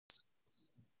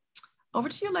Over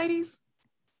to you, ladies.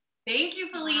 Thank you,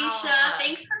 Felicia. Wow.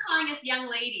 Thanks for calling us young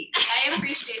ladies. I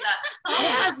appreciate that so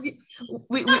much. Yes,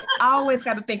 we always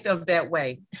got to think of that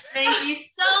way. Thank you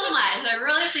so much. I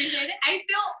really appreciate it. I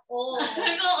feel old.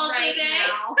 I feel old right today.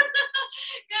 now.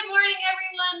 Good morning,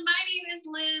 everyone. My name is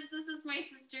Liz. This is my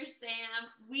sister,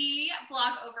 Sam. We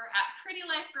blog over at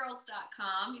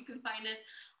PrettyLifeGirls.com. You can find us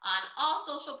on all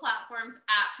social platforms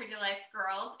at Pretty Life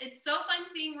Girls. It's so fun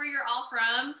seeing where you're all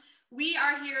from. We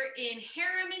are here in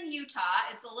Harriman,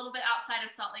 Utah. It's a little bit outside of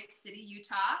Salt Lake City,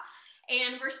 Utah.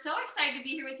 And we're so excited to be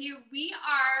here with you. We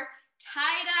are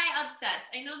tie-dye obsessed.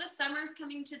 I know the summer's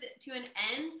coming to an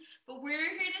end, but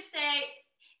we're here to say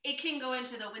it can go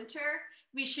into the winter.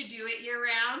 We should do it year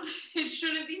round. It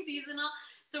shouldn't be seasonal.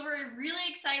 So we're really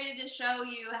excited to show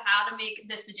you how to make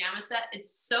this pajama set.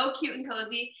 It's so cute and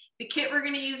cozy. The kit we're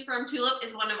going to use from Tulip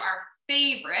is one of our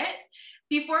favorites.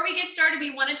 Before we get started,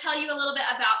 we want to tell you a little bit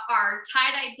about our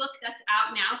tie-dye book that's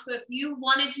out now. So if you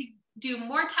wanted to do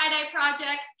more tie-dye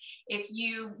projects, if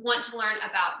you want to learn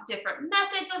about different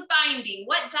methods of binding,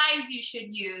 what dyes you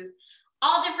should use,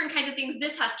 all different kinds of things,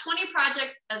 this has 20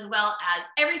 projects as well as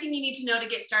everything you need to know to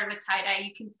get started with tie-dye.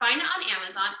 You can find it on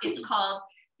Amazon. It's called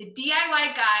The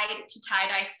DIY Guide to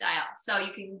Tie-Dye Style. So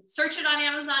you can search it on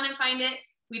Amazon and find it.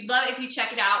 We'd love it if you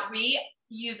check it out. We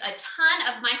use a ton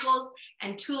of Michaels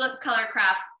and Tulip Color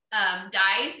Crafts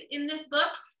dyes in this book.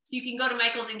 So you can go to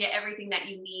Michaels and get everything that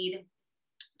you need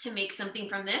to make something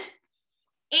from this.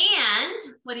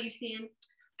 And what are you seeing?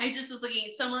 I just was looking,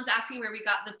 someone's asking where we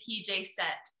got the PJ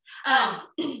set.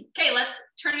 Okay, let's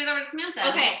turn it over to Samantha.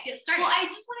 Okay, let's get started. Well, I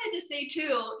just wanted to say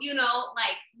too, you know,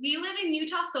 like we live in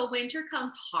Utah, so winter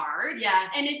comes hard. Yeah.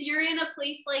 And if you're in a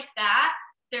place like that,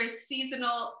 there's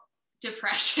seasonal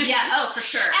depression. Yeah, oh, for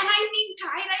sure. And I think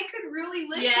tie-dye could really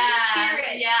lift your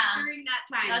spirit during that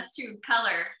time. That's true.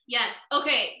 Color. Yes.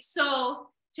 Okay,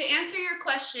 so to answer your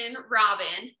question,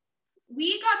 Robin,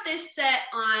 we got this set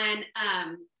on,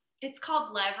 it's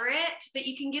called Leverett, but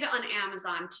you can get it on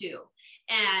Amazon too.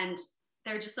 And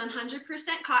they're just 100%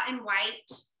 cotton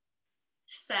white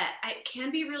set. It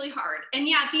can be really hard. And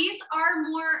yeah, these are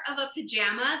more of a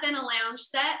pajama than a lounge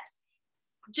set,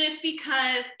 just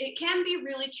because it can be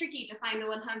really tricky to find a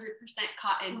 100%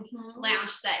 cotton lounge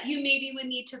set. You maybe would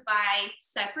need to buy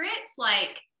separates,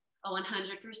 like a 100%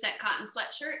 cotton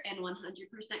sweatshirt and 100%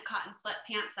 cotton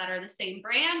sweatpants that are the same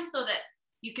brand, so that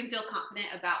you can feel confident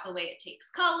about the way it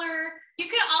takes color. You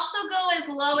could also go as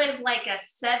low as like a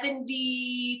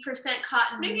 70%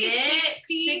 cotton maybe knit,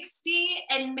 60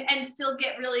 and still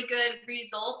get really good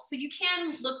results. So you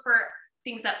can look for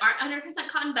things that aren't 100%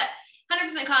 cotton, but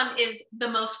 100% cotton is the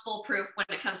most foolproof when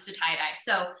it comes to tie-dye.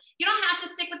 So you don't have to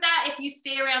stick with that. If you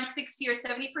stay around 60 or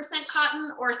 70%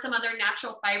 cotton or some other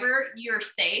natural fiber, you're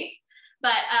safe.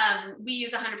 But we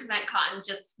use 100% cotton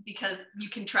just because you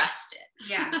can trust it.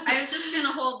 Yeah, I was just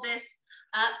gonna hold this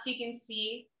up so you can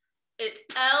see. It's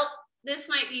this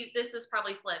is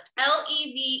probably flipped.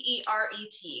 Leveret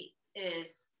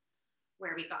is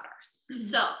where we got ours.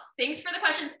 So thanks for the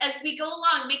questions. As we go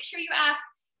along, make sure you ask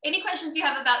any questions you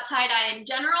have about tie-dye in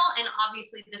general, and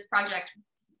obviously this project,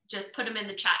 just put them in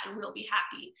the chat and we'll be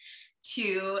happy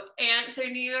to answer.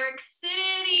 New York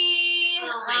City.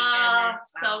 Oh my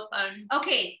goodness. So fun.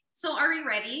 Okay, so are we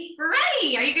ready? We're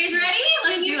ready. Are you guys ready?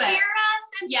 Let's Can do you it. hear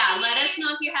us? And Yeah, see let us know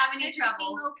if you have any everything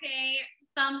troubles. Okay,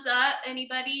 thumbs up.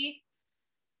 Anybody?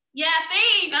 Yeah,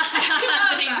 thanks.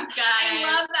 Thanks, guys. I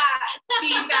love that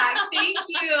feedback. Thank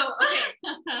you.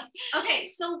 Okay,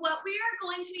 so what we are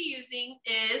going to be using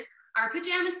is our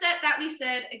pajama set that we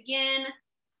said. Again,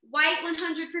 white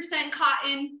 100%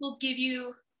 cotton will give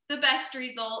you the best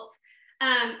results.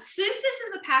 Since this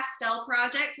is a pastel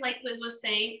project, like Liz was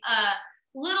saying, a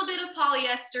little bit of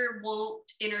polyester won't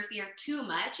interfere too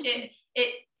much.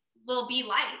 It will be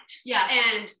light. Yeah.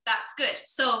 And that's good.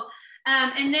 So,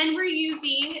 and then we're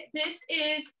using, this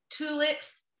is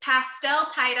Tulip's pastel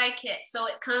tie-dye kit. So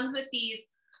it comes with these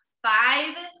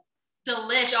 5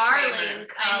 delicious darling colors. colors.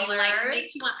 I mean, like,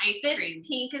 makes you want ice This cream.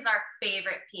 pink is our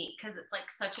favorite pink because it's like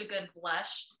such a good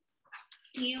blush.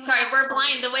 Sorry, we're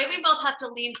blind. The way we both have to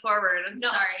lean forward. I'm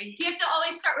sorry. Do you have to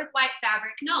always start with white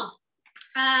fabric? No.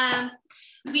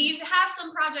 We have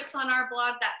some projects on our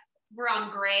blog that were on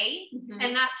gray,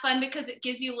 and that's fun because it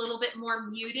gives you a little bit more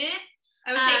muted.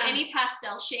 I would say any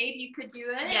pastel shade, you could do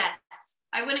it. Yes.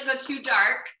 I wouldn't go too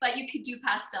dark, but you could do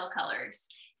pastel colors.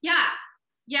 Yeah.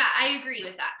 Yeah, I agree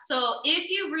with that. So if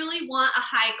you really want a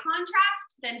high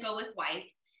contrast, then go with white.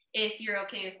 If you're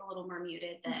okay with a little more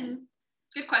muted, then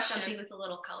good question. Something with a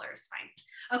little color is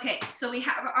fine. Okay, so we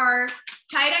have our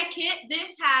tie-dye kit.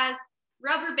 This has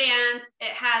rubber bands.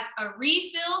 It has a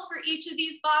refill for each of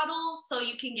these bottles, so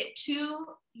you can get 2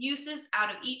 uses out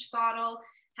of each bottle.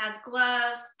 Has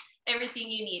gloves, everything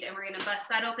you need, and we're gonna bust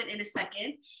that open in a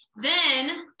second.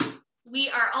 Then we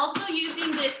are also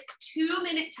using this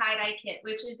 2-minute tie-dye kit,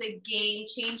 which is a game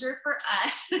changer for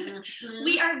us. Mm-hmm.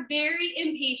 We are very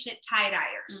impatient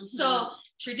tie-dyers. Mm-hmm. So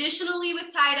traditionally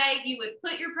with tie-dye, you would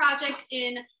put your project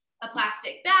in a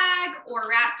plastic bag or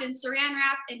wrapped in saran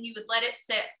wrap, and you would let it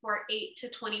sit for 8 to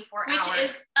 24 hours. Which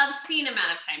is obscene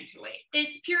amount of time to wait.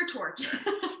 It's pure torture.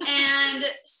 And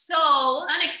so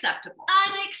unacceptable.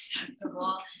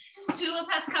 Tulip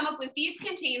has come up with these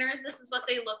containers. This is what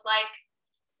they look like.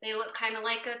 They look kind of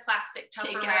like a plastic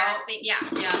Tupperware thing.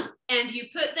 Yeah. And you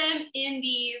put them in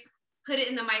these, put it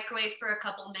in the microwave for a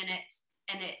couple minutes,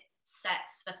 and it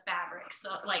sets the fabric. So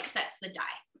it like sets the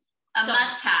dye.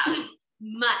 Must have.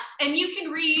 Must. And you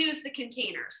can reuse the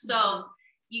containers. So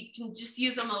you can just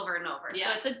use them over and over. Yeah.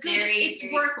 So it's a good, it's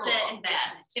worth cool. the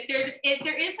investment. Yes. If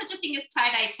there is such a thing as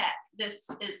tie-dye tech, this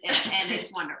is it, and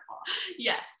it's wonderful.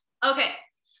 Yes. Okay.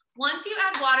 Once you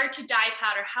add water to dye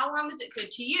powder, how long is it good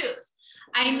to use?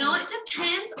 I know it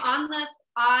depends on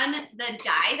the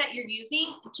dye that you're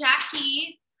using.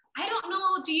 Jackie, I don't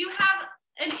know, do you have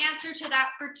an answer to that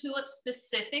for Tulip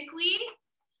specifically?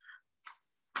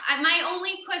 My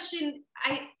only question,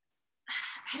 I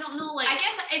don't know, like. I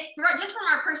guess just from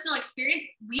our personal experience,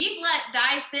 we've let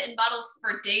dyes sit in bottles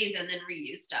for days and then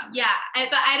reused them. Yeah,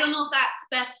 but I don't know if that's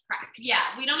best practice. Yeah,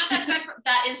 we don't know if that's best practice.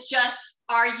 That is just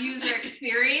our user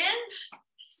experience.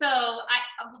 So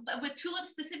with Tulip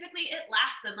specifically, it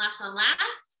lasts and lasts and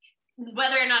lasts,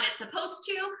 whether or not it's supposed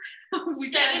to.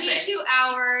 72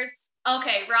 hours.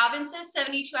 Okay, Robin says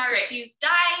 72 hours to use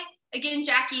dye. Again,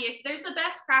 Jackie, if there's a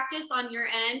best practice on your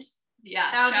end,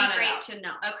 that would be great to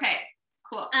know. Okay,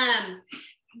 cool.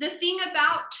 The thing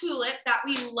about Tulip that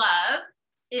we love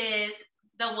is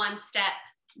the one-step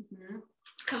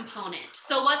component.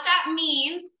 So what that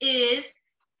means is,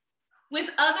 with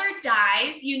other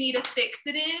dyes, you need a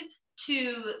fixative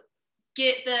to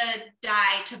get the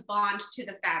dye to bond to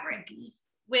the fabric.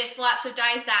 With lots of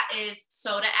dyes, that is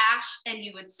soda ash, and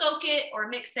you would soak it or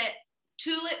mix it.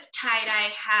 Tulip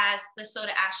tie-dye has the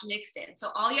soda ash mixed in. So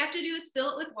all you have to do is fill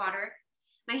it with water.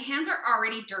 My hands are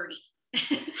already dirty.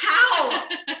 How?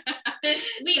 This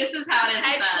is how it is.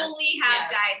 Perpetually have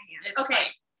dyed hands. Okay, fine.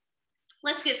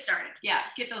 Let's get started. Yeah,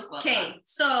 get those gloves. Okay,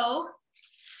 so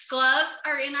gloves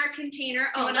are in our container.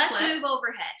 Oh, let's move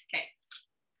overhead. Okay.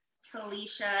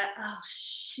 Felicia, oh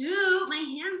shoot, my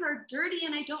hands are dirty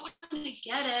and I don't want to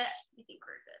get it. I think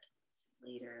we're good.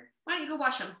 Later. Why don't you go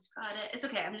wash them? Got it. It's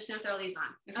okay. I'm just gonna throw these on.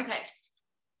 Okay.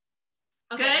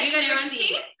 Good. You guys are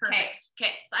seeing it. Perfect.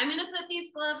 Okay. So I'm gonna put these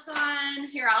gloves on.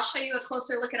 Here, I'll show you a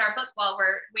closer look at our book while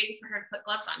we're waiting for her to put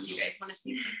gloves on. You guys want to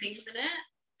see some things in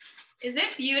it? Is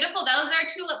it beautiful? Those are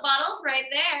Tulip bottles right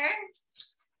there.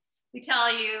 We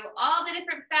tell you all the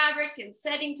different fabric and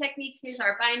setting techniques. Here's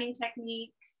our binding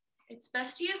techniques. It's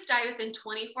best to use dye within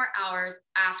 24 hours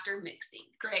after mixing.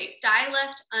 Great. Dye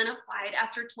left unapplied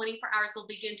after 24 hours will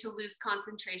begin to lose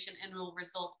concentration and will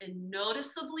result in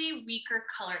noticeably weaker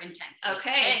color intensity.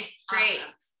 Okay, great.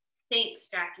 Awesome. Thanks,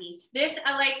 Jackie. This,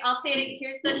 I'll say it,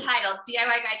 here's the title,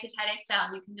 DIY Guide to Tie-Dye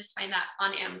Style. You can just find that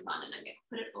on Amazon, and I'm gonna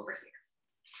put it over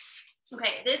here.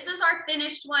 Okay, this is our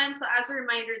finished one. So as a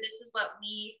reminder, this is what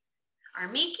we are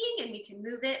making, and we can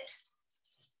move it.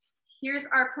 Here's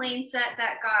our plain set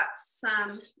that got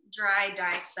some dry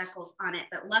dye speckles on it,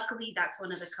 but luckily that's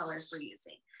one of the colors we're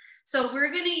using. So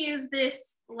we're gonna use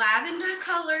this lavender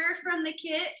color from the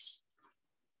kit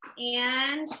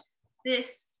and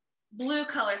this blue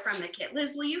color from the kit.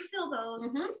 Liz, will you fill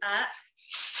those up?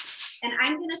 And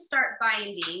I'm gonna start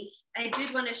binding. I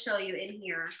did wanna show you in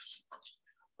here.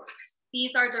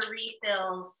 These are the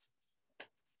refills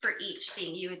for each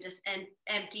thing. You would just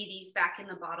empty these back in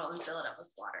the bottle and fill it up with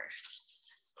water.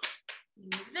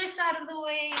 Move this out of the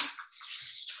way.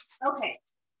 Okay,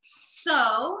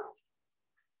 so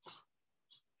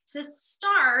to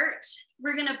start,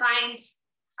 we're gonna bind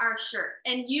our shirt,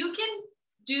 and you can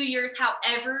do yours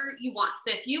however you want.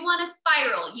 So if you want a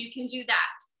spiral, you can do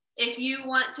that. If you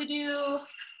want to do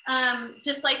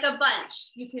just like a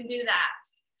bunch, you can do that.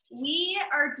 We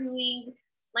are doing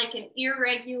like an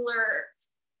irregular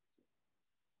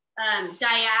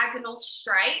diagonal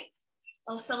stripe.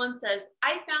 Oh, someone says,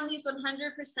 I found these 100%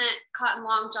 cotton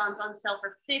long johns on sale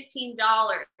for $15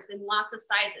 in lots of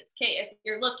sizes. Okay, if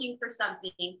you're looking for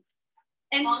something.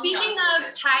 And long speaking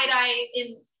of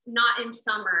tie-dye not in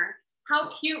summer,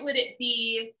 how cute would it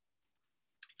be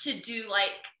to do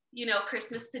like, you know,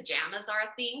 Christmas pajamas are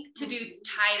a thing, to do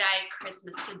tie-dye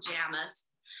Christmas pajamas.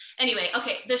 Anyway,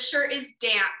 okay, the shirt is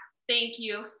damp. Thank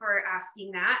you for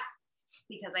asking that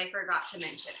because I forgot to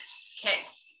mention it. Okay,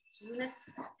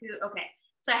 okay.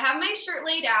 So I have my shirt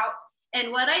laid out,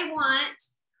 and what I want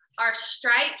are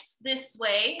stripes this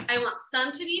way. I want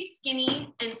some to be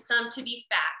skinny and some to be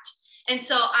fat. And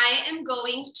so I am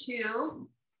going to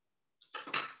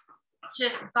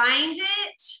just bind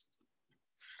it.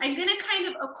 I'm gonna kind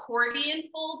of accordion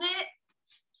fold it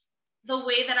the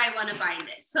way that I wanna bind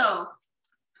it. So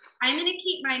I'm gonna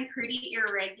keep mine pretty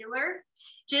irregular,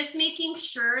 just making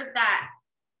sure that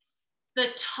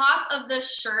the top of the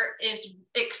shirt is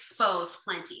exposed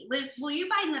plenty. Liz, will you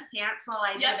bind the pants while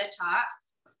I do the top?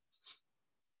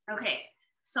 Okay,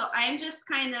 so I'm just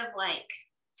kind of like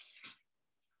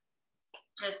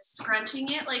just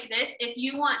scrunching it like this. If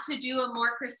you want to do a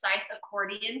more precise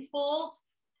accordion fold,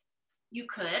 you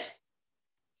could.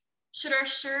 Should our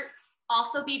shirts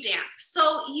also be damp?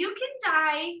 So you can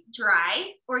dye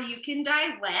dry or you can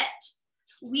dye wet.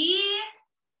 We,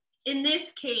 in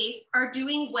this case, are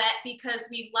doing wet because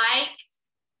we like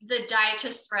the dye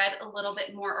to spread a little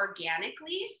bit more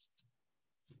organically.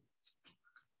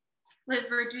 Liz,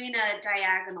 we're doing a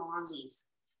diagonal on these.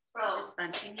 Oh. Just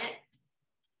bunching it.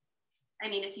 I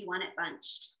mean, if you want it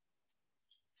bunched.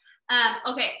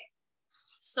 Okay,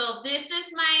 so this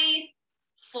is my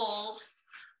fold.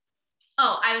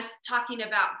 Oh, I was talking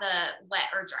about the wet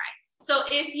or dry. So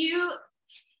if your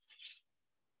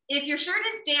shirt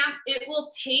is damp, it will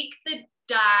take the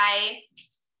dye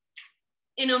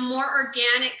in a more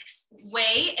organic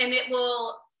way, and it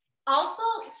will also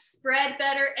spread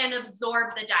better and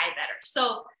absorb the dye better.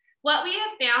 So what we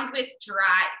have found with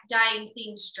dyeing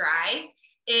things dry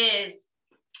is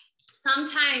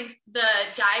sometimes the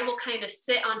dye will kind of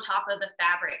sit on top of the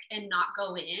fabric and not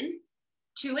go in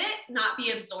to it, not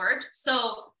be absorbed.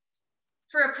 So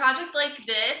for a project like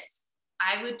this,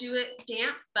 I would do it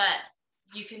damp, but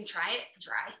you can try it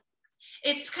dry.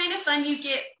 It's kind of fun. You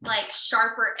get like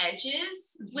sharper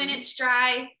edges when it's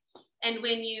dry, and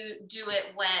when you do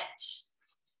it wet,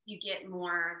 you get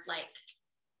more like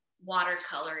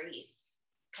watercolory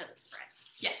because it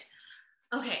spreads. Yes.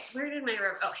 Okay, where did my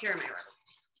rubber? Oh, here are my rubber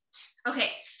bands.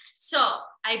 Okay, so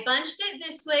I bunched it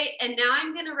this way, and now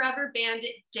I'm gonna rubber band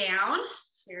it down.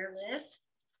 Here, Liz.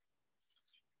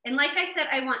 And like I said,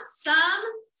 I want some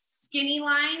skinny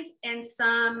lines and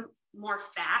some more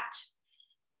fat.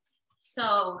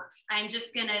 So I'm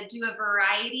just gonna do a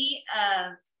variety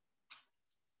of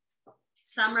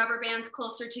some rubber bands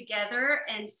closer together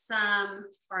and some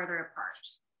farther apart.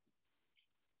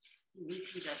 And you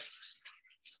can just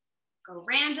go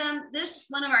random. This,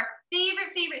 one of our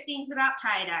favorite things about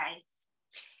tie-dye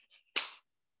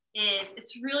is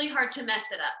it's really hard to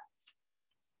mess it up.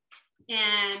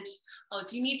 And, oh,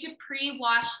 do you need to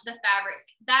pre-wash the fabric?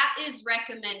 That is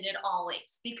recommended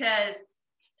always, because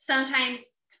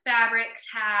sometimes fabrics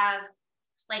have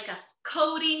like a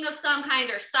coating of some kind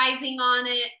or sizing on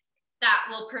it that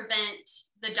will prevent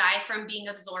the dye from being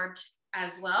absorbed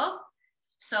as well.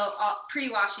 So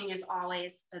pre-washing is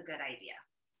always a good idea.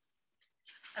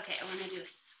 Okay, I want to do a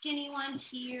skinny one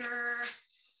here.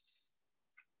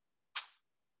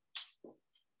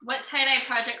 What tie-dye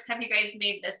projects have you guys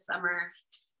made this summer?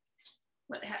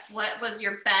 What was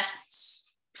your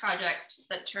best project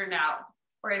that turned out?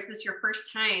 Or is this your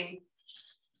first time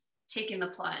taking the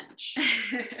plunge?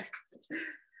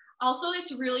 Also,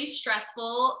 it's really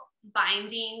stressful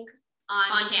binding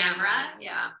on camera.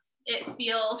 Yeah. It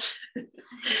feels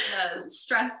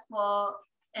stressful.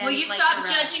 Will you like stop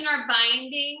judging our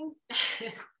binding?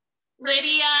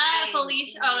 Lydia,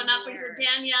 Felicia, oh, not Felicia,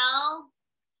 Danielle.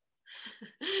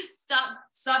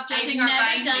 Stop judging our binding.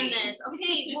 I've never done this.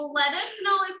 Okay, well, let us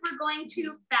know if we're going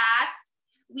too fast.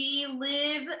 We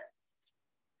live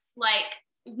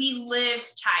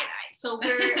tie-dye, so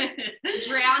we're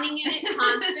drowning in it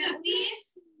constantly.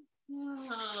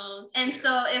 Oh, and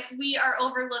so if we are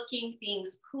overlooking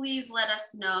things, please let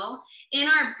us know. In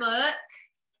our book,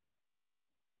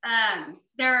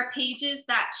 there are pages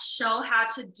that show how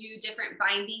to do different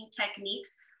binding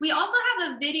techniques. We also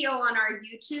have a video on our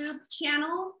YouTube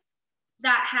channel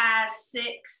that has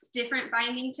 6 different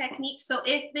binding techniques. So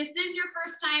if this is your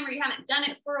first time or you haven't done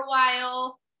it for a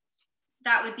while,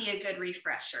 that would be a good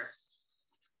refresher.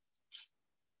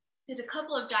 Did a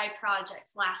couple of dye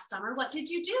projects last summer. What did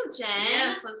you do, Jen?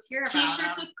 Yes, let's hear about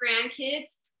T-shirts with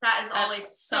grandkids. That's always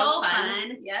so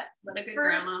fun. Yep, what a good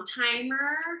First grandma.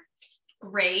 timer.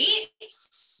 Great.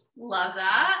 Love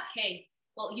that. Okay,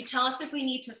 well, you tell us if we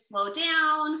need to slow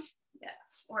down.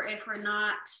 Yes. Or if we're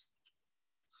not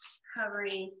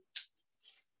covering.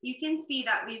 You can see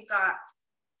that we've got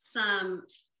some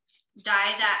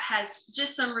dye that has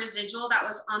just some residual that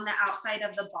was on the outside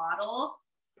of the bottle.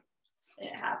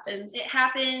 It happens. It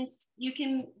happens. You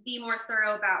can be more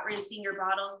thorough about rinsing your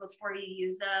bottles before you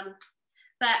use them.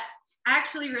 But I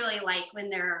actually really like when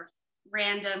there are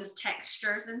random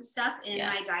textures and stuff in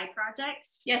my dye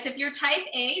projects. Yes, if you're type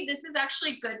A, this is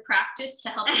actually good practice to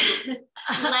help you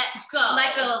Let go.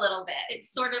 Let go a little bit.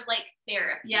 It's sort of like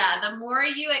therapy. Yeah, the more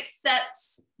you accept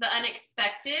the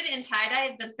unexpected in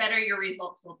tie-dye, the better your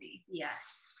results will be.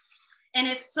 Yes. And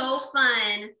it's so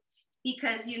fun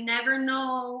because you never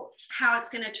know how it's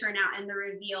going to turn out, and the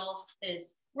reveal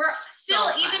is We're still,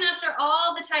 so even after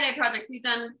all the tie-dye projects, we've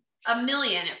done a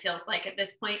million, it feels like at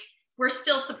this point, we're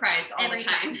still surprised all every the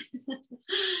time.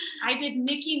 I did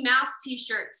Mickey Mouse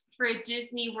t-shirts for a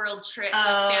Disney World trip.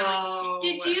 Oh.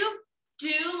 Did you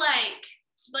do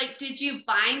like did you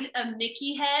bind a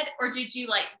Mickey head, or did you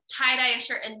like tie-dye a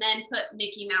shirt and then put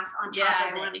Mickey Mouse on top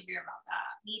of it? I want to hear about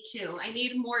that. Me too. I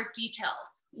need more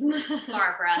details,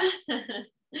 Barbara.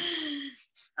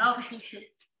 Okay.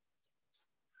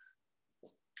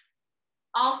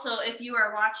 Also, if you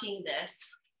are watching this,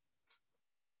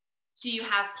 do you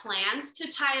have plans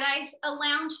to tie-dye a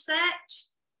lounge set?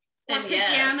 Or And pajamas?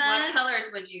 yes, what colors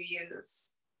would you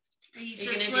use? Are you Are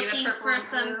you just gonna do the looking purple for and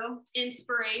some blue?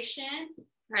 inspiration?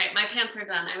 All right, my pants are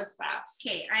done. I was fast.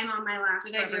 Okay, I'm on my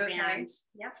last Did I do rubber okay? band.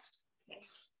 Yep.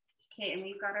 Okay, and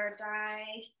we've got our dye.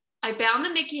 I bound the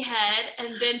Mickey head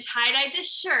and then tie-dyed the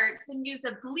shirts and used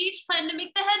a bleach pen to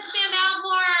make the head stand out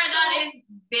more. That is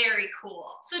very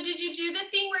cool. So did you do the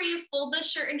thing where you fold the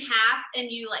shirt in half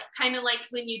and you like kind of like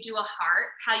when you do a heart,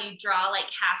 how you draw like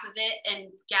half of it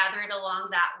and gather it along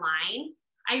that line?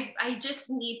 I just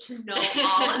need to know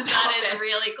all about That is this.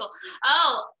 really cool.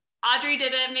 Oh, Audrey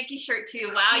did a Mickey shirt too.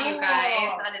 Wow, you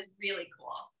guys, that is really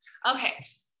cool. Okay.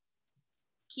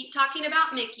 Keep talking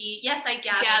about Mickey. Yes, I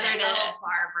gathered it. Oh,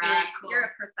 Barbara, Very cool. You're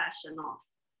a professional.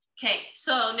 Okay,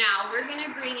 so now we're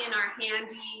gonna bring in our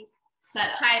handy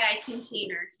tie-dye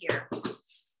container here.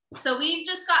 So we've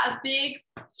just got a big,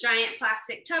 giant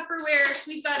plastic Tupperware.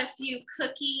 We've got a few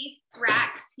cookie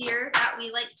racks here that we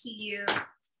like to use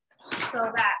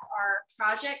so that our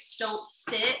projects don't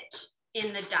sit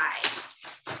in the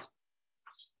dye.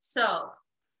 So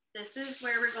this is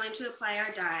where we're going to apply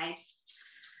our dye.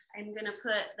 I'm gonna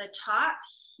put the top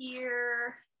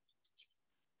here.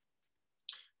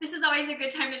 This is always a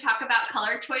good time to talk about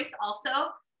color choice also.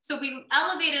 So we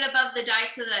elevate it above the dye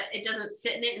so that it doesn't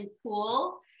sit in it and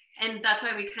pool. And that's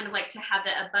why we kind of like to have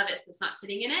it above it so it's not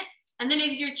sitting in it. And then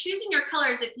as you're choosing your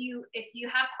colors, if you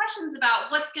have questions about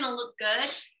what's gonna look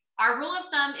good, our rule of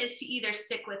thumb is to either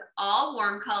stick with all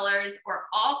warm colors or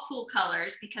all cool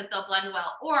colors because they'll blend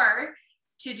well, or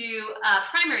to do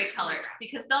primary colors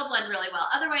because they'll blend really well.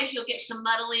 Otherwise, you'll get some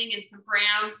muddling and some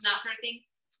browns and that sort of thing.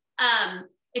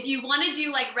 If you want to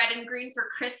do like red and green for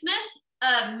Christmas,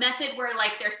 a method where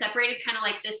like they're separated, kind of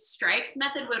like this stripes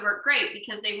method would work great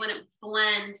because they wouldn't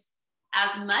blend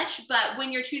as much. But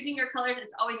when you're choosing your colors,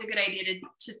 it's always a good idea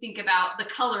to think about the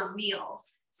color wheel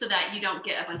so that you don't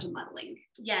get a bunch of muddling.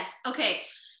 Yes. Okay.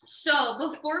 So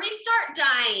before we start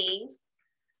dyeing,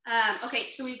 okay,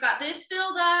 so we've got this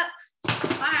filled up.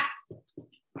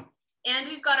 And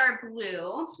we've got our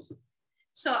blue.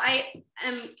 So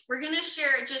we're gonna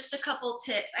share just a couple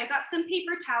tips. I got some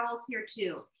paper towels here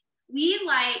too. We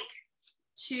like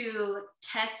to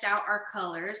test out our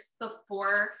colors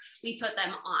before we put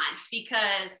them on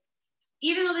because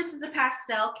even though this is a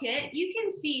pastel kit, you can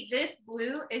see this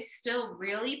blue is still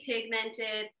really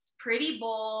pigmented, pretty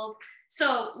bold.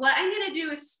 So what I'm gonna do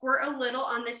is squirt a little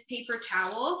on this paper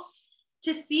towel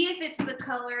to see if it's the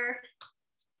color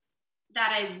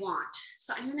that I want.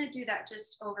 So I'm gonna do that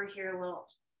just over here a little.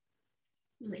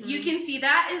 Mm-hmm. You can see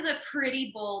that is a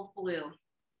pretty bold blue.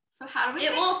 So how do we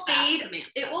it will fade? Samantha?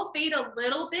 It will fade a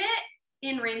little bit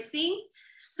in rinsing.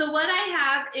 So what I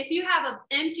have, if you have an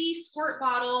empty squirt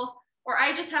bottle, or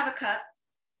I just have a cup,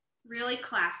 really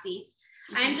classy.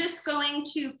 Mm-hmm. I'm just going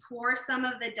to pour some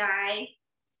of the dye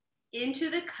into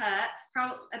the cup,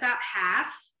 probably about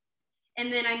half,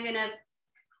 and then I'm gonna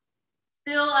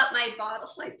fill up my bottle.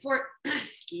 So I poured,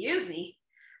 excuse me,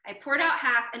 I poured out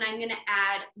half and I'm gonna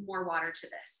add more water to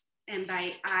this. And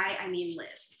by I mean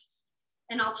Liz.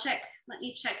 And let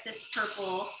me check this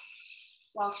purple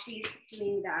while she's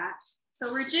doing that.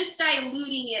 So we're just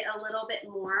diluting it a little bit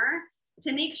more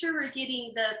to make sure we're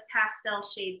getting the pastel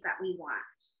shades that we want.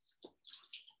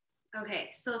 Okay,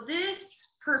 so this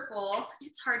purple,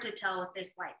 it's hard to tell with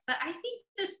this light, but I think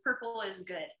this purple is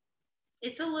good.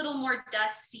 It's a little more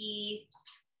dusty.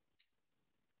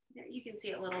 You can see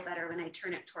it a little better when I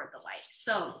turn it toward the light.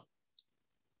 So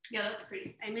yeah, that's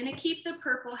pretty. I'm gonna keep the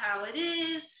purple how it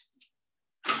is.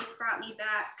 This brought me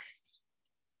back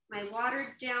my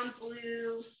watered down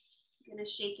blue. I'm gonna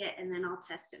shake it and then I'll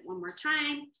test it one more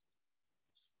time.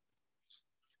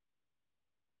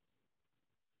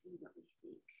 Let's see what we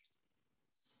think.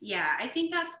 Yeah, I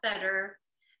think that's better,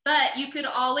 but you could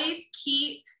always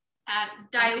keep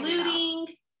diluting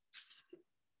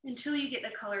until you get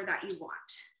the color that you want.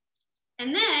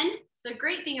 And then the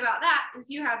great thing about that is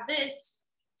you have this.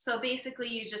 So basically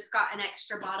you just got an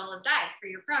extra bottle of dye for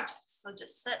your project. So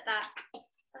just set that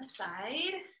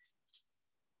aside.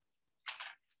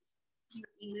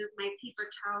 Remove my paper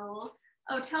towels.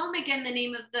 Oh, tell them again the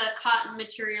name of the cotton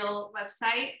material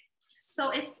website.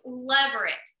 So it's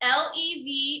Leveret, Leveret.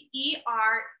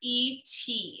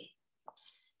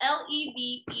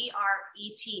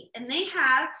 Leveret. And they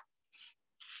have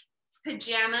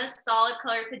pajamas, solid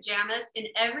colored pajamas in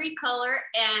every color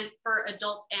and for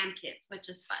adults and kids, which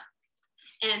is fun.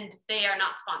 And they are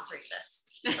not sponsoring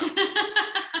this. So.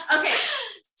 Okay,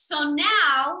 so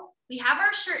now we have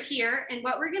our shirt here, and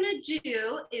what we're gonna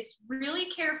do is really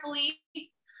carefully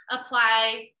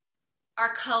apply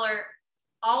our color,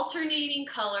 alternating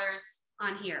colors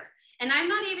on here. And I'm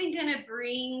not even gonna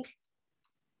bring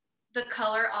the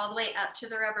color all the way up to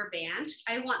the rubber band.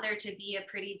 I want there to be a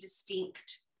pretty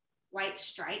distinct white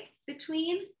stripe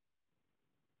between.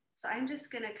 So I'm just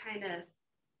gonna kind of.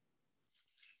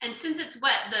 And since it's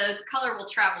wet, the color will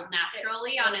travel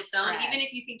naturally on its own. Even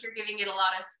if you think you're giving it a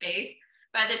lot of space,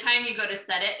 by the time you go to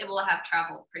set it, it will have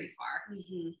traveled pretty far.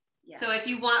 Mm-hmm. Yes. So if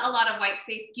you want a lot of white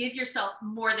space, give yourself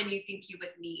more than you think you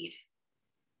would need.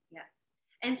 Yeah.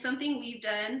 And something we've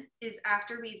done is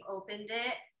after we've opened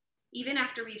it, even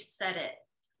after we've set it,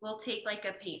 we'll take like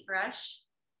a paintbrush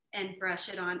and brush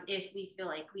it on if we feel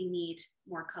like we need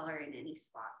more color in any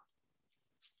spot.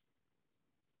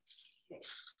 Okay.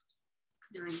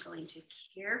 Now I'm going to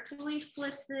carefully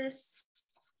flip this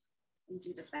and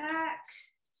do the back.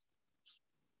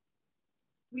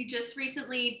 We just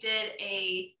recently did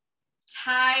a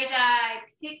tie-dye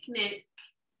picnic,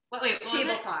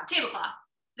 tablecloth. Tablecloth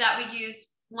that we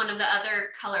used one of the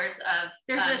other colors of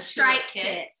There's a stripe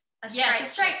kit. A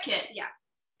stripe kit. Yeah.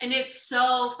 And it's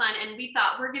so fun. And we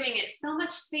thought we're giving it so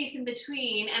much space in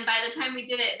between. And by the time we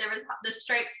did it, there was the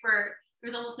stripes there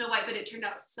was almost no white, but it turned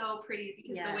out so pretty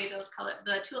because the way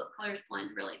the tulip colors blend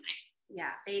really nice.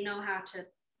 Yeah, they know how to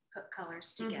put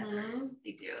colors together. Mm-hmm,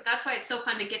 they do. That's why it's so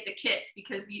fun to get the kits,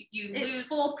 because you lose. It's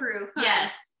foolproof. Huh?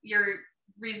 Yes, your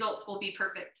results will be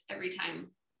perfect every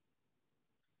time.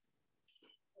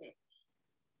 Okay.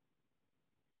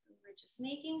 So we're just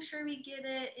making sure we get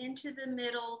it into the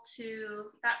middle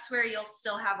too. That's where you'll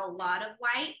still have a lot of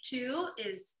white too.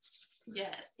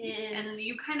 Yes, and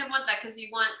you kind of want that because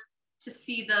you want to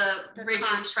see the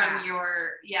ridges contrast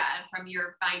from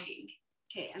your binding.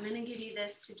 Okay, I'm gonna give you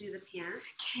this to do the pants.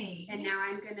 Okay. And now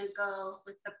I'm gonna go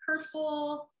with the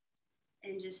purple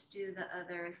and just do the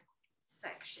other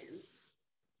sections.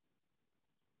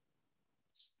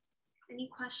 Any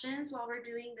questions while we're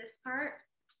doing this part?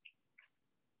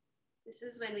 This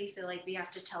is when we feel like we have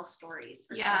to tell stories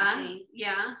or something.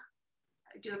 Yeah,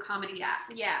 do a comedy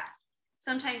act. Yeah,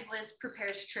 sometimes Liz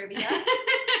prepares trivia.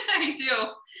 I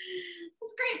do.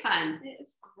 It's great fun.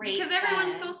 It's great because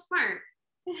everyone's so smart.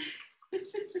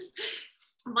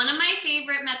 One of my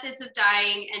favorite methods of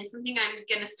dyeing, and something I'm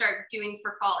going to start doing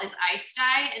for fall, is ice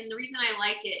dye. And the reason I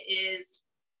like it is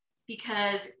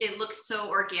because it looks so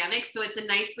organic. So it's a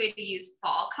nice way to use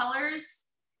fall colors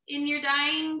in your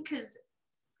dyeing, because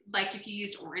like if you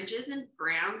used oranges and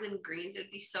browns and greens, it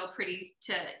would be so pretty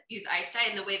to use ice dye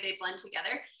and the way they blend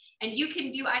together. And you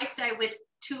can do ice dye with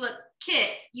tulip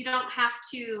kits. You don't have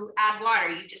to add water.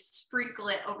 You just sprinkle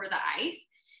it over the ice.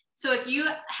 So if you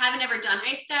haven't ever done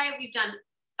ice dye, we've done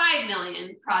 5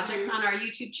 million projects on our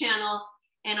YouTube channel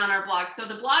and on our blog. So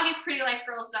the blog is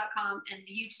prettylifegirls.com, and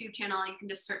the YouTube channel, you can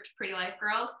just search Pretty Life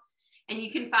Girls, and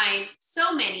you can find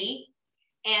so many.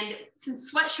 And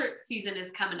since sweatshirt season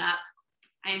is coming up,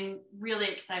 I'm really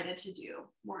excited to do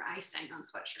more ice dyeing on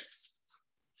sweatshirts.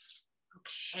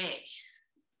 Okay.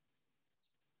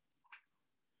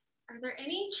 Are there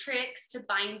any tricks to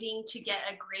binding to get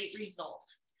a great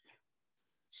result?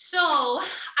 So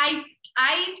I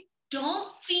don't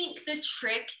think the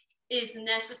trick is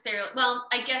necessarily, well,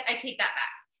 I guess I take that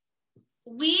back.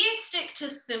 We stick to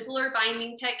simpler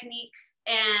binding techniques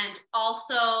and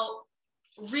also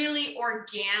really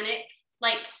organic.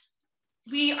 Like,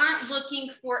 we aren't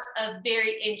looking for a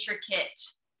very intricate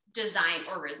design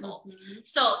or result. Mm-hmm.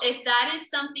 So if that is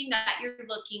something that you're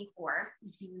looking for,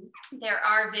 there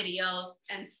are videos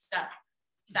and stuff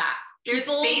that there's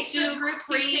Facebook groups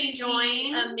you can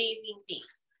join. Amazing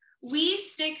things. We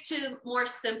stick to more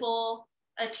simple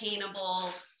attainable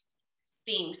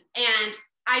things. And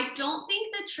I don't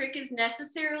think the trick is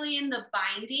necessarily in the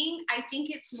binding. I think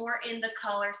it's more in the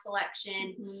color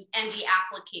selection and the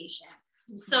application.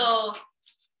 So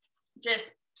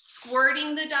just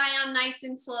squirting the dye on nice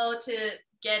and slow to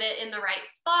get it in the right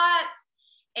spots,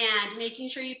 and making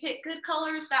sure you pick good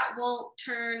colors that won't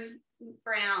turn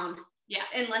brown. Yeah,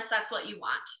 unless that's what you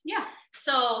want. Yeah.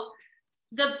 So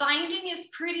the binding is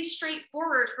pretty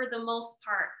straightforward for the most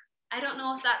part. I don't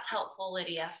know if that's helpful,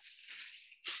 Lydia,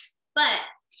 but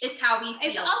it's how we feel.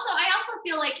 It's also, I also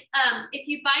feel like if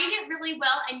you bind it really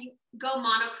well and you go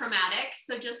monochromatic,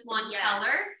 so just one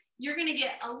color, you're going to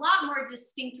get a lot more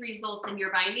distinct results in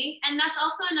your binding. And that's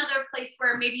also another place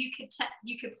where maybe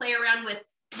you could play around with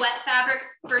wet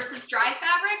fabrics versus dry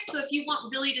fabrics. So if you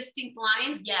want really distinct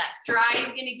lines, dry is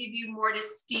going to give you more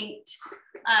distinct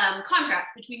contrast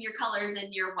between your colors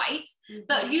and your whites.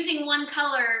 But using one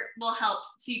color will help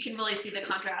so you can really see the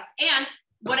contrast, and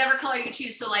whatever color you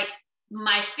choose. So like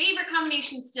my favorite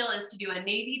combination still is to do a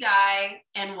navy dye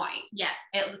and white. Yeah,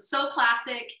 it's so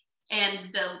classic,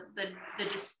 and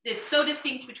it's so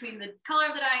distinct between the color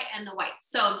of the dye and the white.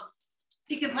 So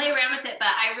you can play around with it, but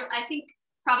I think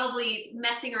probably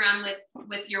messing around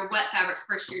with your wet fabrics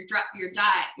versus your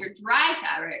dry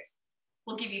fabrics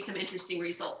will give you some interesting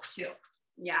results too.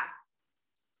 Yeah.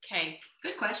 Okay.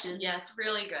 Good question. Yes,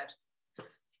 really good.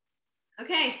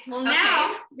 Okay. Well,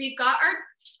 now we've got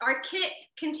our kit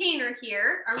container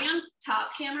here. Are we on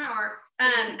top camera or?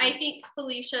 I think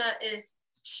Felicia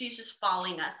she's just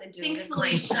following us and doing. Thanks,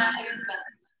 Felicia.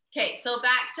 Okay. So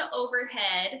back to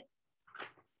overhead.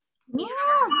 We have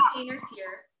our containers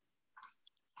here.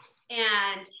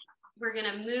 And we're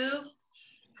gonna move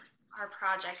our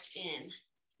project in.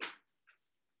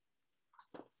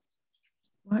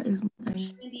 What is my...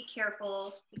 Be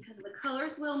careful because the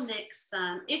colors will mix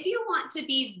some. If you want to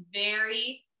be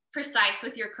very precise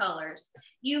with your colors,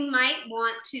 you might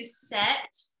want to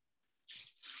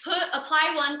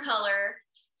apply one color,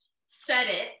 set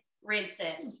it, rinse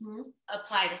it,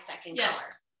 apply the second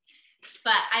color.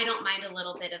 But I don't mind a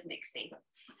little bit of mixing.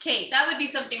 Okay. That would be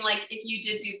something like if you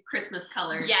did do Christmas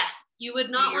colors. Yes. You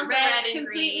would not want the red and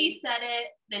completely green. set it,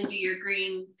 then do your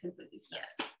green completely set.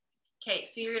 Yes. Okay.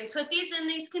 So you're going to put these in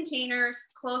these containers,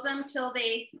 close them till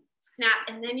they snap,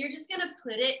 and then you're just going to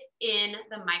put it in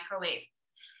the microwave.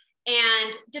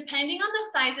 And depending on the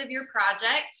size of your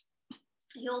project,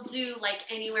 you'll do like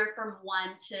anywhere from 1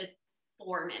 to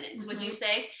 4 minutes, would you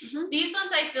say? These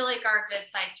ones I feel like are a good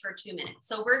size for 2 minutes.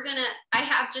 So I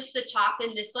have just the top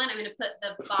in this one. I'm going to put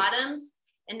the bottoms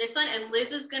in this one, and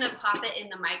Liz is going to pop it in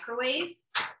the microwave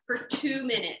for 2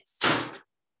 minutes.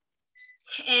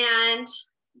 And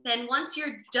then once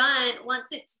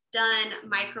it's done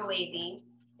microwaving,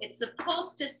 it's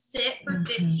supposed to sit for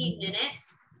 15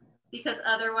 minutes because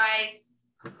otherwise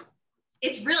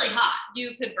it's really hot.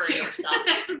 You could burn yourself.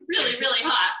 It's really, really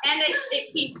hot. And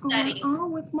it keeps steady.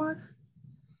 With my...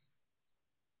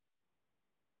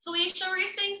 Felicia, were you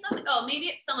saying something? Oh, maybe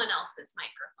it's someone else's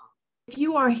microphone. If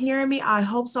you are hearing me, I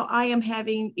hope so. I am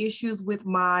having issues with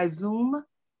my Zoom.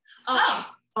 Okay.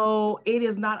 So it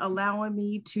is not allowing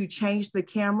me to change the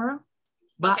camera,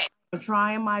 but I'm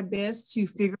trying my best to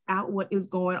figure out what is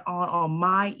going on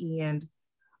my end.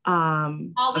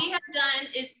 All we have done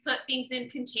is put things in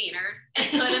containers and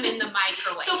put them in the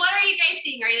microwave. So what are you guys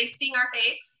seeing? Are you seeing our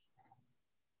face?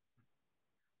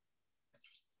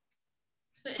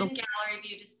 Put in gallery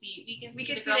view to see. We can see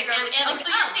the girls. And so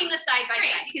you're seeing the side by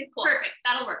side. Cool. Perfect.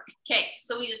 That'll work. Okay,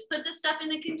 so we just put the stuff in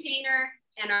the container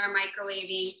and are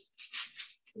microwaving.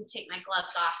 I'm take my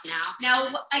gloves off now. Now,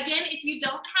 again, if you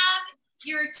don't have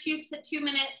your 2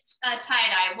 minute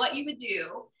tie-dye, what you would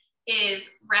do is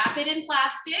wrap it in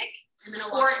plastic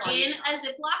or in a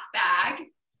Ziploc bag.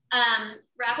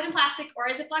 Wrap it in plastic or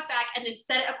a Ziploc bag and then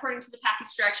set it according to the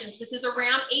package directions. This is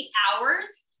around 8 hours.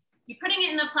 You're putting it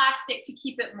in the plastic to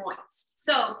keep it moist.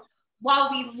 So while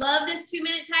we love this 2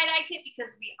 minute tie-dye kit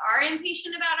because we are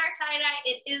impatient about our tie-dye,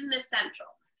 it is an essential.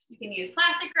 You can use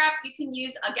plastic wrap. You can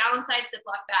use a gallon-sized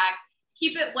Ziploc bag.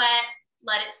 Keep it wet.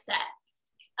 Let it set.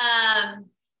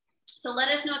 So let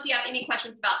us know if you have any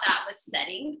questions about that with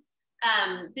setting.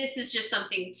 This is just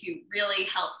something to really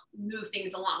help move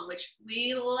things along, which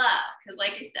we love because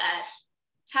like I said,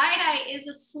 tie-dye is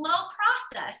a slow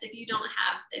process if you don't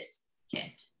have this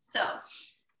kit. So,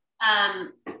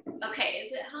 okay,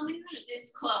 is it how many minutes?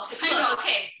 It's close. It's close.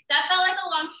 Okay, that felt like a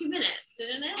long 2 minutes,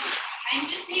 didn't it? I'm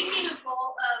just making a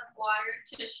bowl of water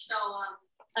to show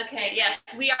them. Okay, yes,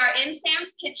 we are in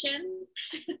Sam's kitchen.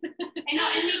 I know,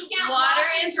 and we can't water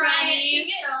is running.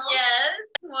 Yes,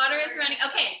 water is running.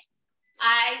 Okay,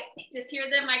 I just hear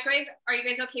the microwave. Are you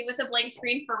guys okay with the blank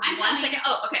screen for 1 second?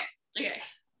 Oh, okay. Okay.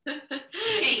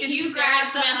 Okay, you grab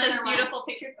Samantha's the beautiful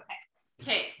pictures. Okay.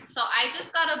 Okay, so I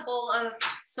just got a bowl of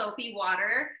soapy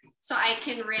water so I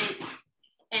can rinse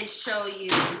and show you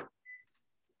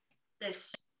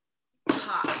this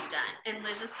top done. And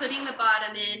Liz is putting the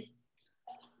bottom in,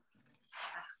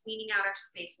 cleaning out our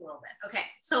space a little bit. Okay,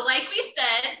 so like we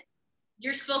said,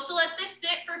 you're supposed to let this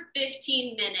sit for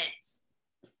 15 minutes.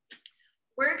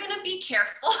 We're gonna be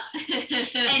careful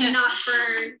and not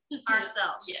burn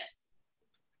ourselves. Yes.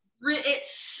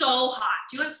 It's so hot.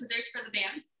 Do you want scissors for the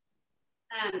bands?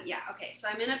 Yeah, okay, so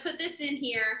I'm gonna put this in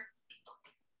here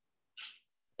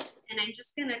and I'm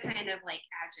just gonna kind of like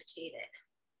agitate it.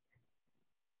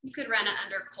 You could run it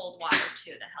under cold water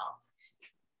too to help.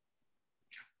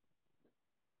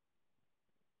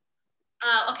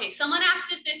 Okay, someone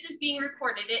asked if this is being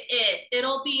recorded. It is.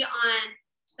 It'll be on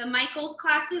the Michaels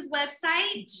Classes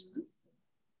website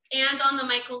and on the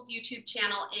Michaels YouTube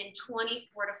channel in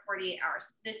 24 to 48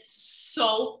 hours. This is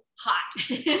so hot.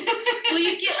 Will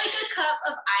you get like a cup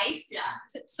of ice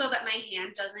so that my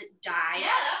hand doesn't die? Yeah,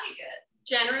 that'd be good.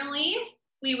 Generally,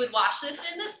 we would wash this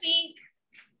in the sink.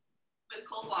 With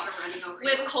cold water running over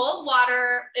With cold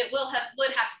water, it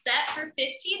would have set for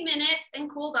 15 minutes and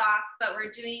cooled off, but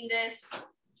we're doing this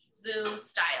Zoom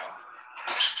style.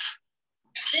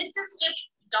 This is just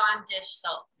Dawn dish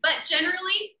soap, but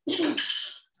generally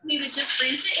we would just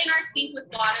rinse it in our sink with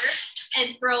water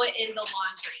and throw it in the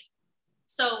laundry.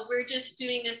 So we're just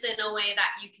doing this in a way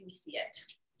that you can see it.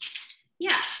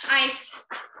 Yeah, ice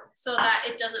so that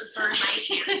it doesn't burn my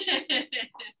hand.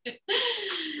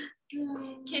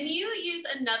 Can you use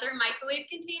another microwave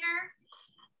container?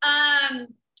 I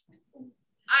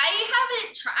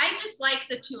haven't tried. I just like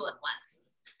the Tulip ones.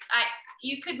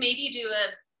 You could maybe do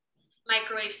a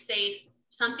microwave safe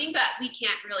something, but we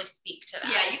can't really speak to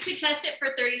that. Yeah, you could test it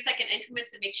for 30-second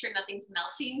increments and make sure nothing's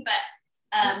melting, but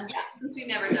yeah, since we've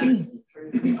never done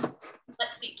it.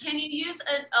 Let's see, can you use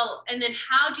and then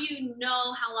how do you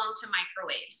know how long to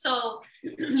microwave? So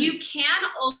you can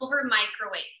over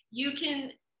microwave. You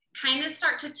can kind of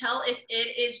start to tell if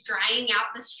it is drying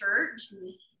out the shirt.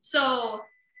 So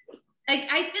I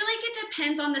feel like it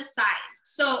depends on the size.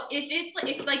 So if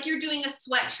like you're doing a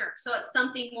sweatshirt, so it's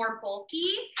something more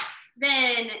bulky,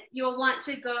 then you'll want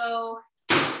to go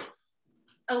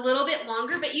a little bit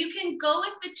longer, but you can go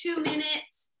with the 2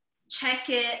 minutes, check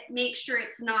it, make sure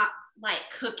it's not like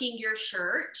cooking your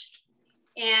shirt.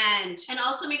 And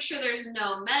also make sure there's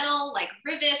no metal like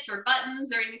rivets or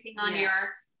buttons or anything on your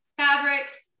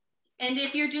fabrics. And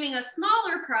if you're doing a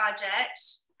smaller project,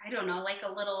 I don't know, like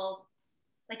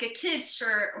a kid's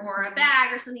shirt or a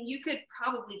bag or something, you could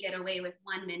probably get away with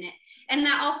 1 minute. And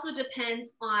that also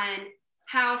depends on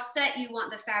how set you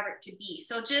want the fabric to be.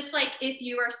 So just like if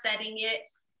you are setting it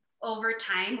over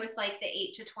time with like the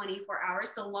 8 to 24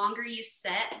 hours, the longer you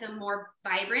set, the more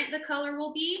vibrant the color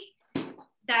will be.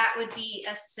 That would be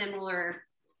a similar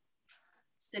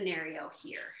scenario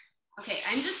here. Okay,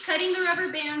 I'm just cutting the rubber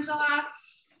bands off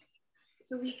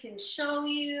so we can show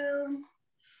you.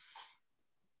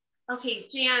 Okay,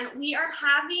 Jan, we are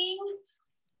having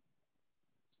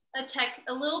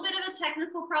a little bit of a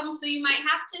technical problem, so you might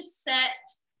have to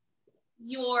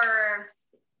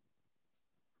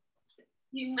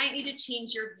you might need to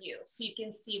change your view so you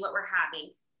can see what we're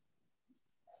having.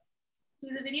 Do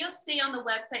the videos stay on the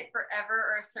website forever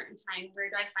or a certain time? Where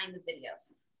do I find the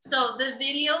videos? So the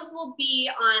videos will be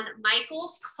on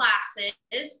Michaels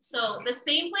Classes. So the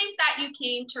same place that you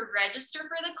came to register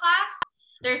for the class,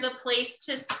 there's a place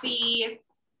to see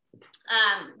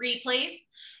replays,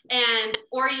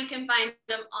 or you can find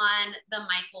them on the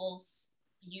Michaels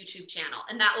YouTube channel,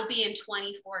 and that will be in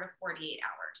 24 to 48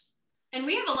 hours. And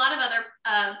we have a lot of other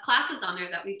classes on there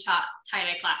that we've taught,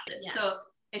 tie-dye classes. Yes. So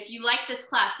if you like this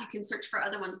class, you can search for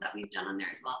other ones that we've done on there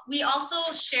as well. We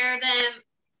also share them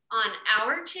on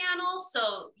our channel,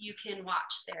 so you can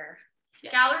watch there.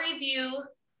 Yes. Gallery view.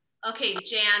 Okay,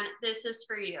 Jan, this is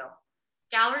for you.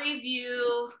 Gallery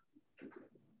view.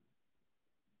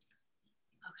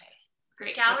 Okay,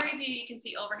 great. Gallery view, you can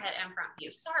see overhead and front view.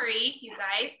 Sorry, you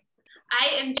guys. I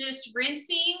am just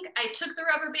rinsing. I took the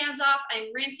rubber bands off.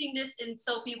 I'm rinsing this in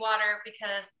soapy water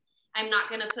because I'm not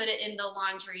gonna put it in the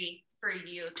laundry for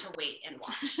you to wait and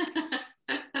watch.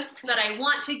 But I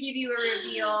want to give you a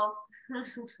reveal.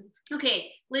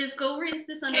 Okay, Liz, go rinse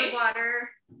this underwater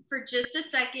for just a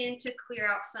second to clear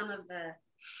out some of the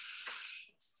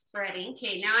spreading.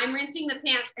 Okay, now I'm rinsing the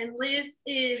pants and Liz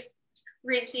is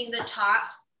rinsing the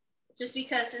top just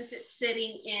because since it's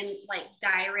sitting in like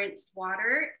dye rinsed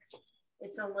water,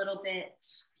 it's a little bit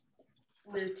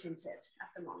blue tinted at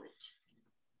the moment.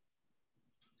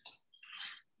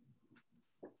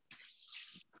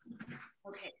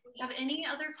 Have any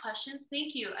other questions?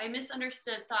 Thank you. I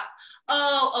misunderstood thought.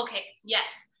 Oh, okay.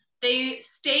 Yes. They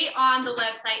stay on the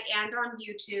website and on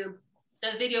YouTube.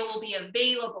 The video will be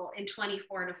available in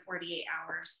 24 to 48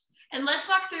 hours. And let's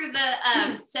walk through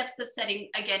the steps of setting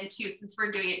again too, since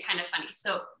we're doing it kind of funny.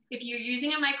 So if you're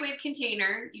using a microwave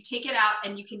container, you take it out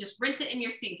and you can just rinse it in your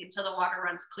sink until the water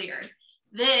runs clear.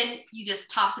 Then you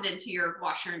just toss it into your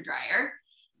washer and dryer.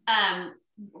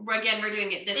 Again, we're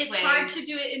doing it this way. It's hard to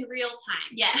do it in real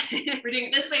time. Yes, we're doing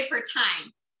it this way for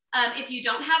time. If you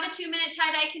don't have a 2-minute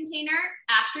tie-dye container,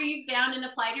 after you've bound and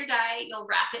applied your dye, you'll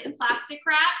wrap it in plastic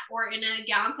wrap or in a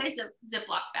gallon-sized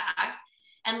Ziploc bag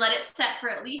and let it set for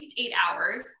at least 8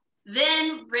 hours.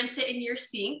 Then rinse it in your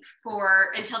sink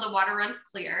until the water runs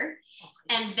clear,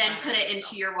 and then put it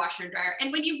into your washer and dryer.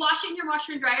 And when you wash it in your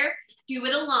washer and dryer, do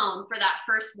it alone for that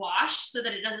first wash so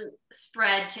that it doesn't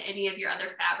spread to any of your other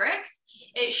fabrics.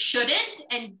 It shouldn't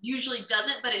and usually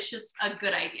doesn't, but it's just a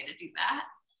good idea to do that.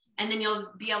 And then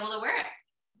you'll be able to wear it.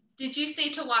 Did you say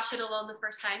to wash it alone the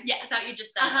first time? Yes. Is that what you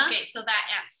just said? Okay, so that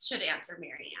should answer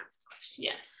Mary Ann's question.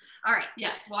 Yes. All right.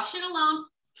 Yes, wash it alone.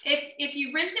 If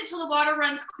you rinse it till the water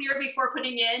runs clear before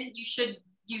putting in, you should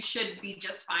be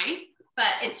just fine.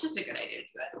 But it's just a good idea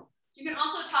to do it. You can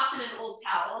also toss in an old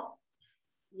towel.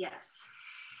 Yes.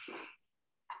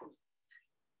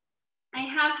 I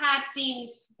have had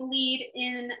things bleed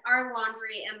in our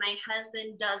laundry and my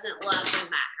husband doesn't love when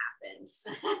that happens.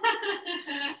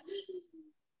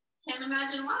 Can't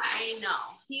imagine why. I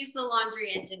know. He's the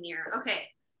laundry engineer. Okay.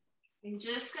 I'm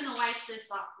just going to wipe this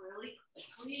off really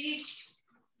quickly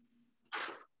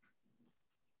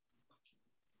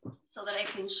so that I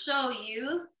can show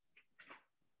you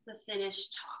the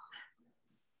finished top.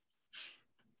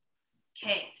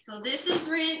 Okay, so this is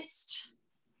rinsed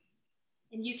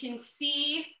and you can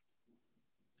see,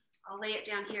 I'll lay it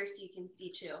down here so you can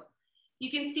see too. You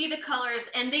can see the colors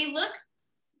and they look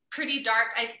pretty dark,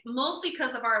 mostly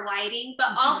because of our lighting, but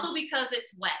also because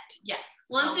it's wet. Yes.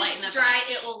 Once it's dry,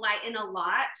 it will lighten a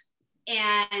lot,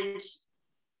 and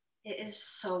it is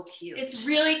so cute. It's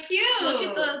really cute. Look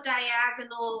at the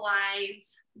diagonal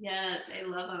lines. Yes, I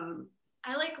love them.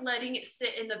 I like letting it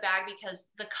sit in the bag because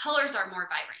the colors are more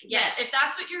vibrant. Yes. If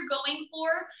that's what you're going for,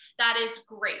 that is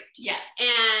great. Yes.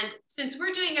 And since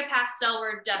we're doing a pastel,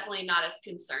 we're definitely not as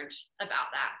concerned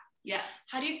about that. Yes.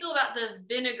 How do you feel about the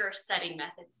vinegar setting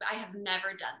method? I have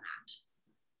never done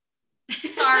that.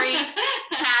 Sorry,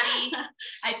 Patty.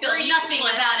 I feel nothing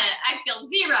about it. I feel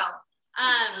zero.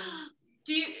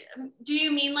 Do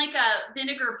you mean like a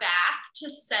vinegar bath to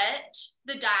set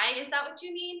the dye? Is that what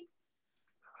you mean?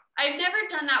 I've never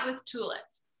done that with Tulip.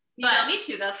 You don't need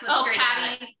to. That's what's great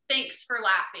Patty, about it. Thanks for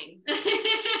laughing.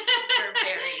 You're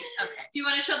very okay. Do you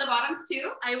want to show the bottoms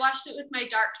too? I washed it with my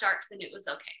darks and it was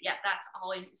okay. Yeah, that's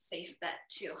always a safe bet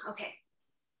too. Okay.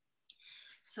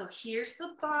 So here's the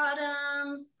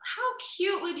bottoms. How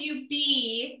cute would you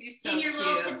be in your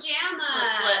little pajamas?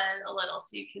 Let's lift a little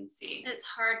so you can see. It's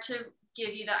hard to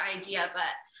give you the idea, but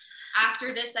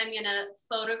after this, I'm gonna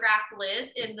photograph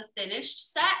Liz in the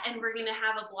finished set and we're gonna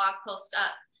have a blog post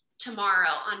up tomorrow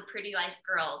on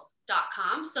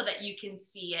prettylifegirls.com so that you can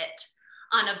see it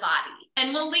on a body.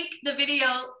 And we'll link the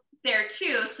video there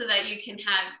too so that you can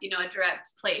have, a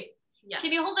direct place. Yeah.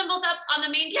 Can you hold them both up on the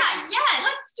main camera? Yes.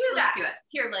 Let's do that. Let's do it.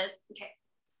 Here, Liz. Okay.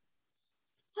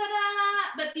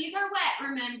 Ta-da! But these are wet,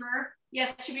 remember?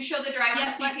 Yes. Should we show the dry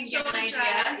ones so you can get an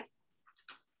idea?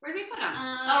 Where did we put them?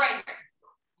 Right here.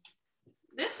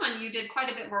 This one you did quite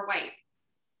a bit more white.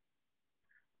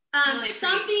 Really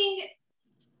something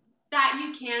that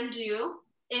you can do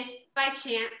if by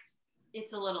chance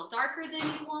it's a little darker than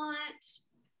you want,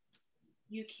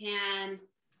 you can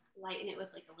lighten it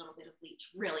with like a little bit of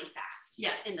bleach really fast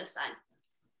in the sun.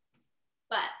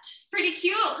 But it's pretty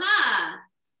cute, huh?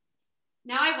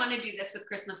 Now I want to do this with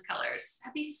Christmas colors.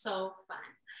 That'd be so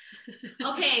fun.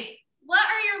 Okay, what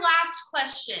are your last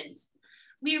questions?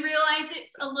 We realize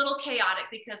it's a little chaotic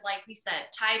because like we said,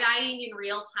 tie-dyeing in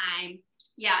real time.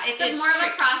 Yeah, it's more of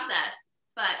a process,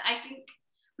 but I think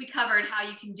we covered how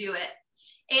you can do it.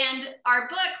 And our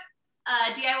book,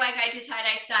 DIY Guide to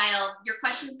Tie-Dye Style, your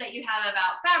questions that you have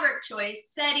about fabric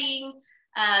choice, setting,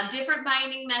 different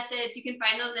binding methods, you can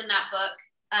find those in that book,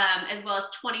 as well as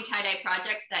 20 tie-dye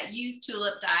projects that use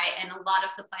Tulip dye and a lot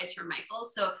of supplies from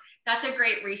Michaels. So that's a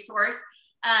great resource.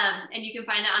 And you can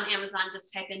find that on Amazon.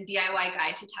 Just type in DIY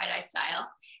Guide to Tie-Dye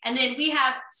Style. And then we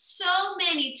have so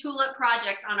many Tulip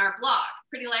projects on our blog,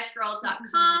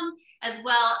 prettylifegirls.com, as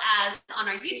well as on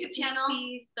our YouTube channel.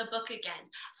 See the book again.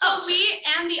 So we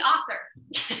and the author.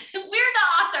 We're the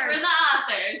authors. We're the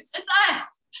authors. It's us.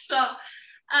 So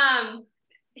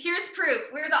here's proof.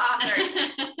 We're the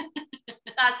authors.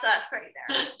 That's us right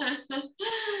there.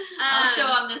 I'll show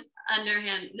on this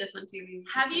underhand, this one too.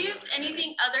 Have you used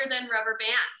anything other than rubber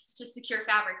bands to secure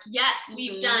fabric? Yes,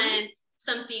 we've done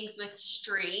some things with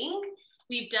string.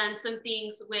 We've done some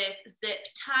things with zip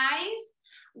ties.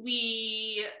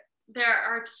 You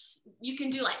can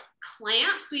do like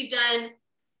clamps. We've done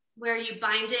where you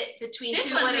bind it between this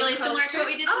two one's wooden really similar to what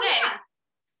we did today. Oh, yeah.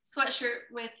 Sweatshirt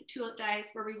with tulip dyes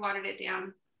where we watered it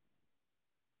down.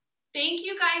 Thank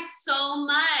you guys so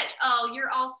much. Oh, you're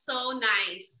all so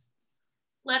nice.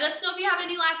 Let us know if you have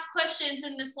any last questions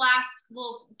in this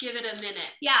we'll give it a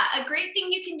minute. Yeah, a great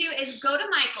thing you can do is go to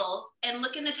Michael's and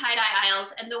look in the tie-dye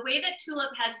aisles, and the way that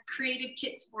Tulip has created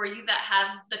kits for you that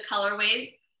have the colorways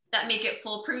that make it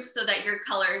foolproof so that your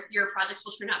projects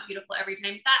will turn out beautiful every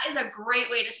time. That is a great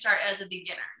way to start as a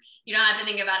beginner. You don't have to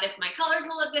think about if my colors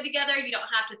will look good together. You don't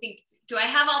have to think, do I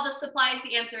have all the supplies?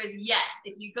 The answer is yes.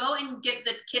 If you go and get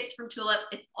the kits from Tulip,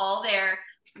 it's all there.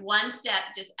 One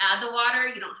step, just add the water.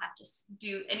 You don't have to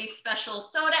do any special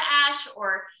soda ash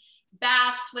or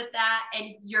baths with that,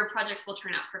 and your projects will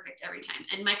turn out perfect every time.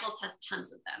 And Michael's has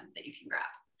tons of them that you can grab.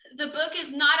 The book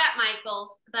is not at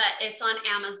Michael's, but it's on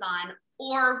Amazon,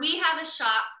 or we have a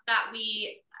shop that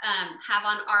we have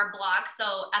on our blog.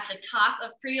 So at the top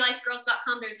of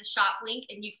prettylifegirls.com, there's a shop link,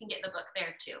 and you can get the book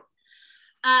there too.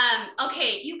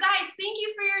 Okay, you guys, thank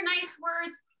you for your nice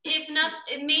words. If not,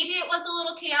 maybe it was a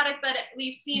little chaotic, but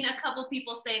we've seen a couple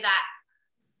people say that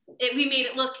we made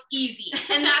it look easy,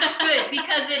 and that's good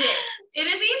because it is. It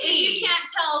is easy. If you can't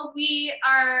tell, we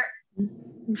are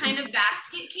kind of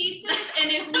basket cases, and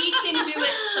if we can do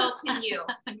it, so can you.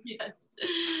 Yes.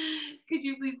 Could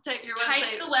you please type your website?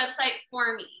 Type the website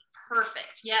for me.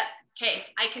 Perfect. Yep. Okay,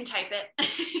 I can type it.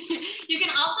 You can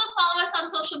also follow us on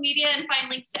social media and find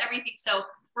links to everything. So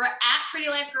we're at Pretty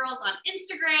Life Girls on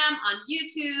Instagram, on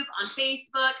YouTube, on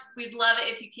Facebook. We'd love it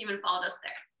if you came and followed us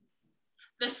there.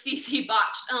 The CC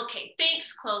botched. Okay,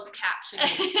 thanks, closed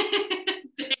captioning.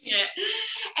 Dang it.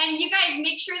 And you guys,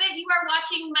 make sure that you are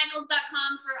watching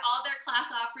michaels.com for all their class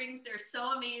offerings. They're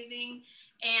so amazing.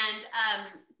 And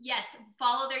yes,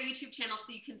 follow their YouTube channel so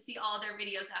you can see all their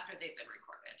videos after they've been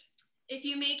recorded. If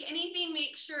you make anything,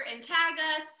 make sure and tag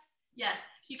us. Yes,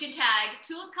 you can tag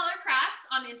Tulip Color Crafts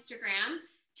on Instagram,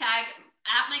 tag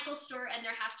at Michael's store, and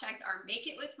their hashtags are Make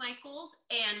It With Michaels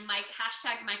and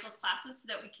hashtag Michael's Classes so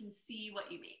that we can see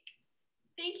what you make.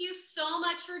 Thank you so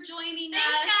much for joining us.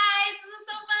 Thanks, guys. This was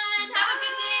so fun. Bye. Have a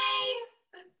good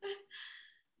day.